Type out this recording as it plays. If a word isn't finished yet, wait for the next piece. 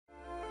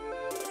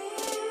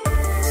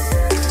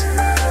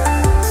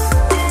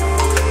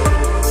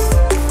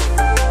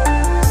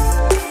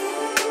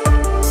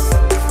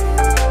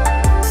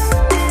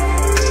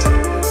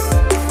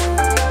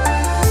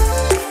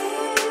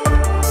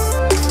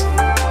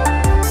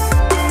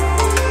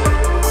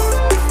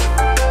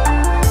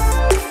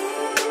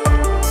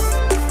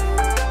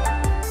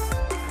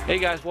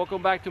guys,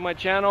 welcome back to my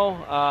channel.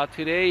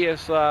 Today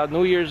is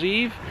New Year's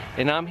Eve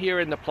and I'm here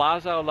in the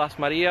Plaza of Las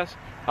Marias.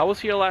 I was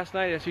here last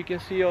night. As you can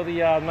see, all the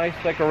nice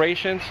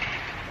decorations.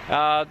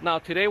 Now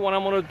today what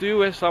I'm going to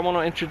do is I'm going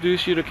to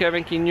introduce you to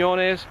Kevin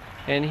Quiñones,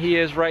 and he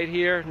is right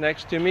here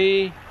next to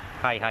me.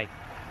 Hi.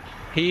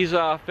 He's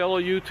a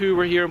fellow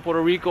YouTuber here in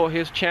Puerto Rico.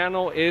 His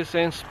channel is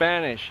in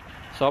Spanish,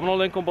 so I'm going to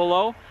link him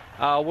below.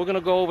 We're going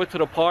to go over to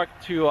the park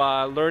to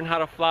learn how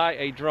to fly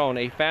a drone,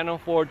 a Phantom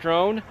 4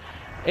 drone.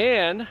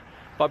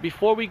 But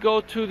before we go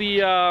to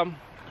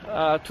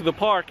the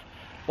park,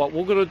 what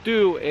we're gonna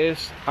do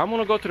is I'm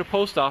gonna go to the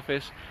post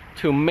office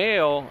to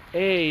mail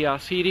a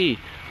CD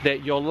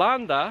that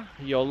Yolanda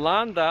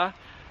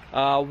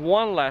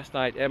won last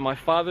night at my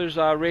father's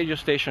radio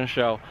station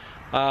show.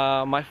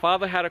 My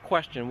father had a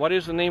question. What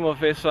is the name of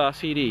his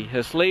CD,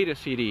 his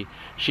latest CD?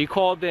 She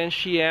called in,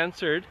 she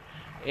answered,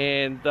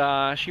 and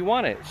she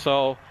won it.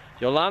 So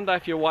Yolanda,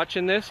 if you're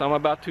watching this, I'm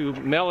about to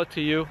mail it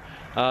to you.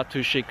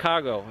 To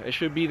Chicago. It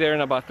should be there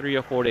in about 3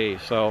 or 4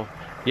 days. So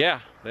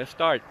yeah, let's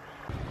start.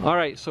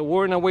 Alright, so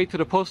we're on our way to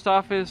the post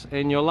office,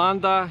 and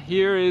Yolanda,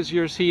 here is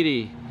your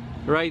CD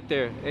right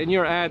there, and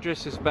your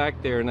address is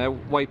back there in that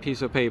white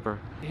piece of paper.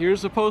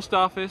 Here's the post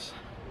office.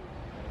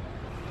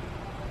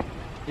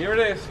 Here it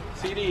is,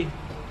 CD.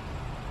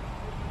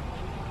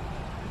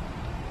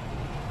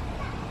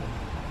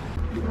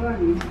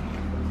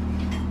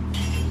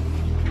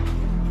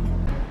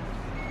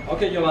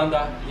 Okay,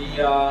 Yolanda,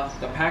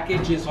 the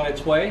package is on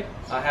its way.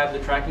 I have the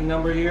tracking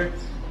number here.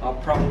 I'll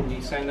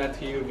probably send that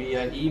to you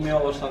via email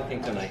or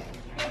something tonight.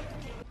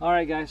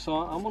 Alright guys, so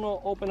I'm gonna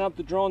open up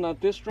the drone. Now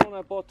this drone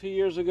I bought 2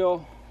 years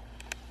ago.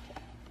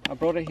 I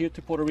brought it here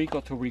to Puerto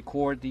Rico to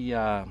record the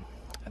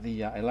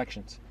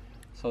elections.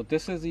 So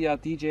this is the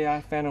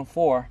DJI Phantom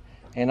 4,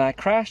 and I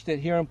crashed it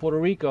here in Puerto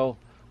Rico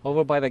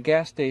over by the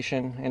gas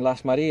station in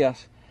Las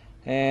Marias,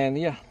 and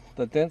yeah,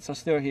 the dents are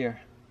still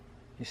here.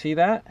 You see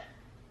that?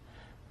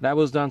 That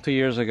was done 2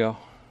 years ago.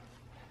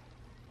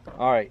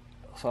 Alright,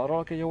 so ahora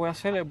lo que yo voy a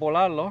hacer es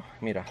volarlo.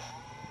 Mira,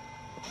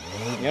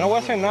 yo no voy a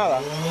hacer nada.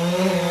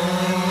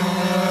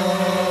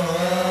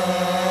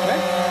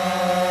 ¿Ves?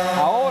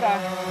 Ahora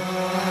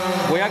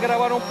voy a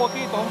grabar un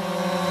poquito.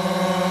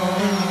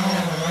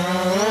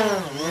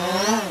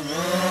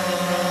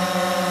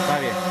 Está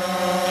bien.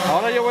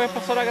 Ahora yo voy a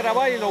empezar a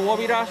grabar y lo voy a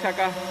virar hacia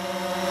acá.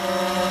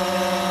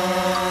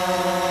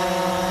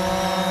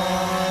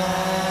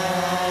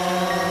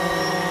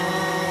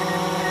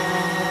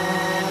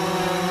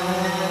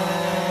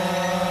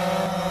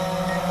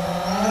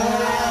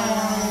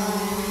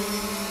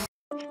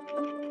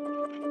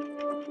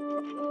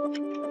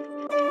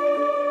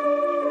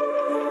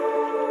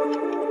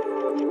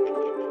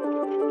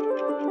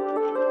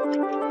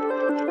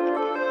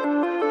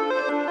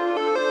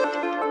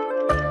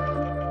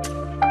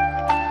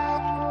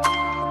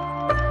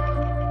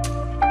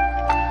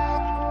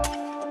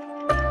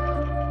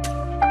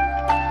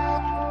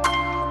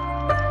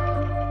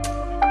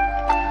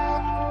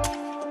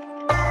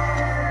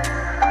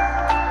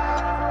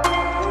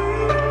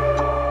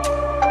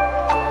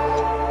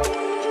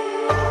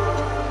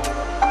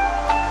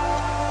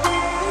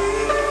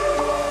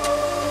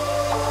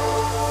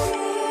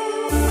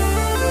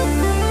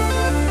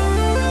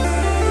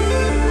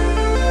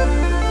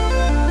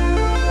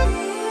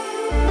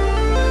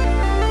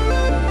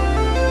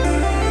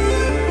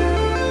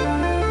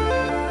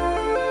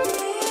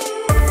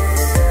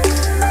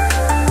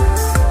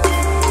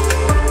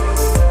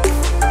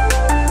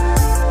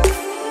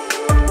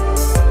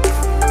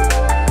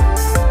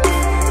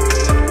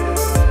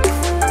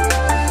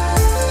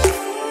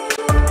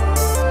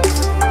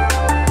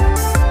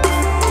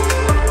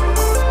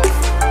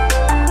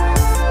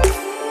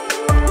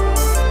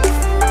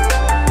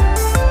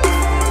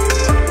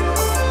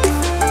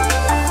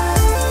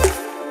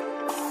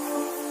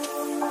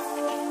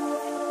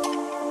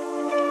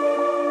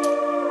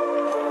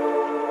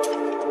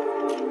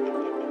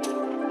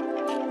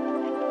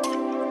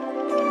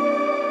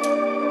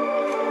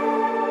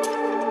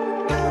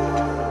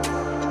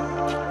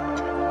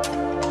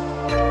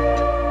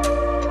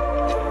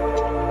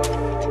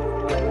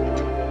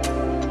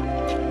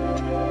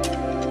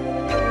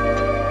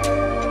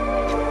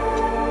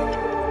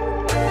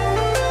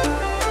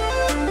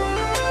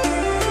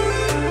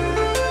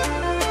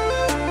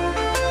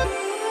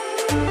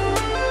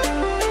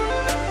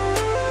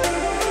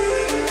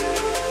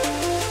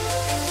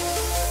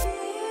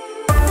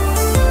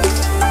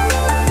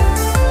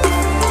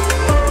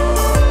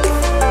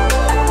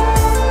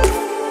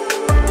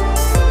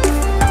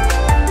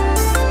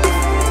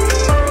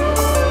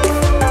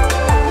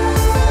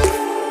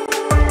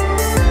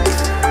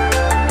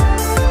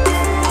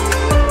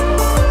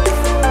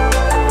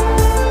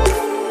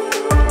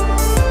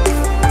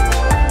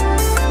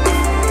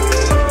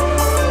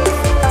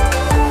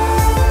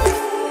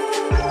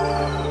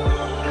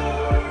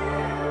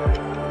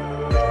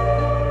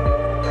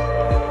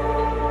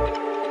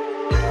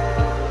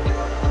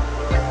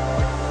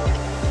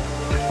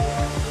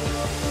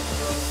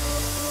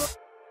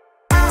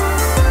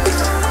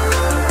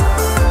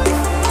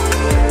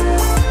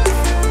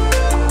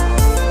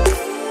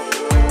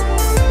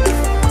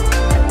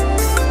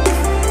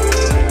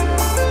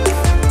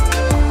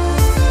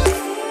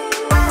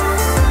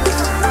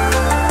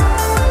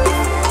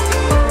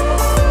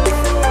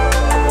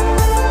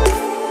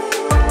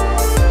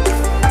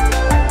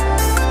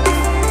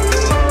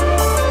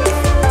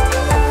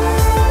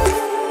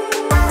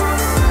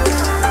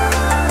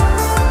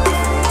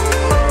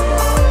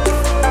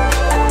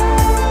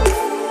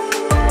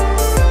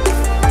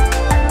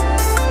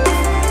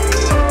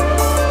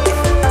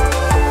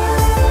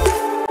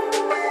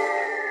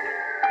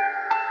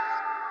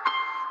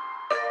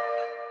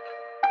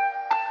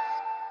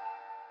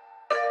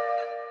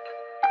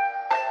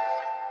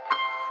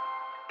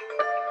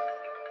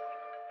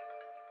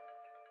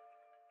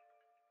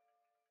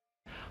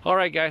 All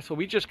right, guys, so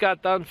we just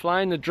got done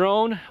flying the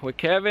drone with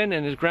Kevin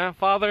and his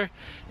grandfather,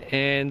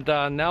 and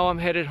now I'm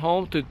headed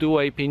home to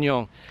do a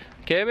piñón.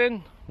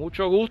 Kevin,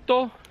 mucho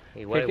gusto.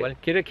 Igual, igual.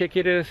 ¿Qué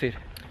quiere decir?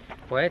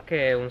 Pues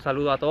que un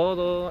saludo a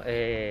todos.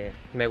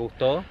 Me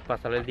gustó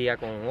pasar el día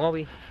con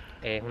Obi.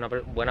 Es una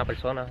buena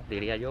persona,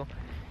 diría yo.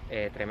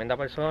 Tremenda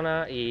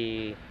persona,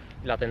 y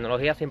la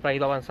tecnología siempre ha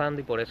ido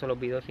avanzando, y por eso los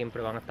videos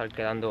siempre van a estar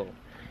quedando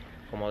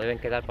como deben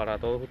quedar para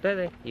todos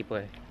ustedes. Y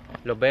pues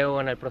los veo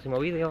en el próximo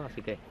video,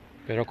 así que...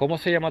 ¿Pero cómo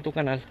se llama tu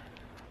canal?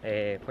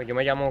 Pues yo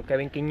me llamo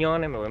Kevin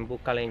Quiñones, me pueden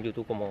buscar en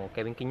YouTube como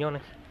Kevin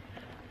Quiñones.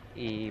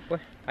 Y pues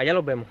allá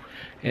los vemos.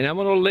 And I'm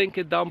gonna link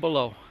it down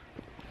below.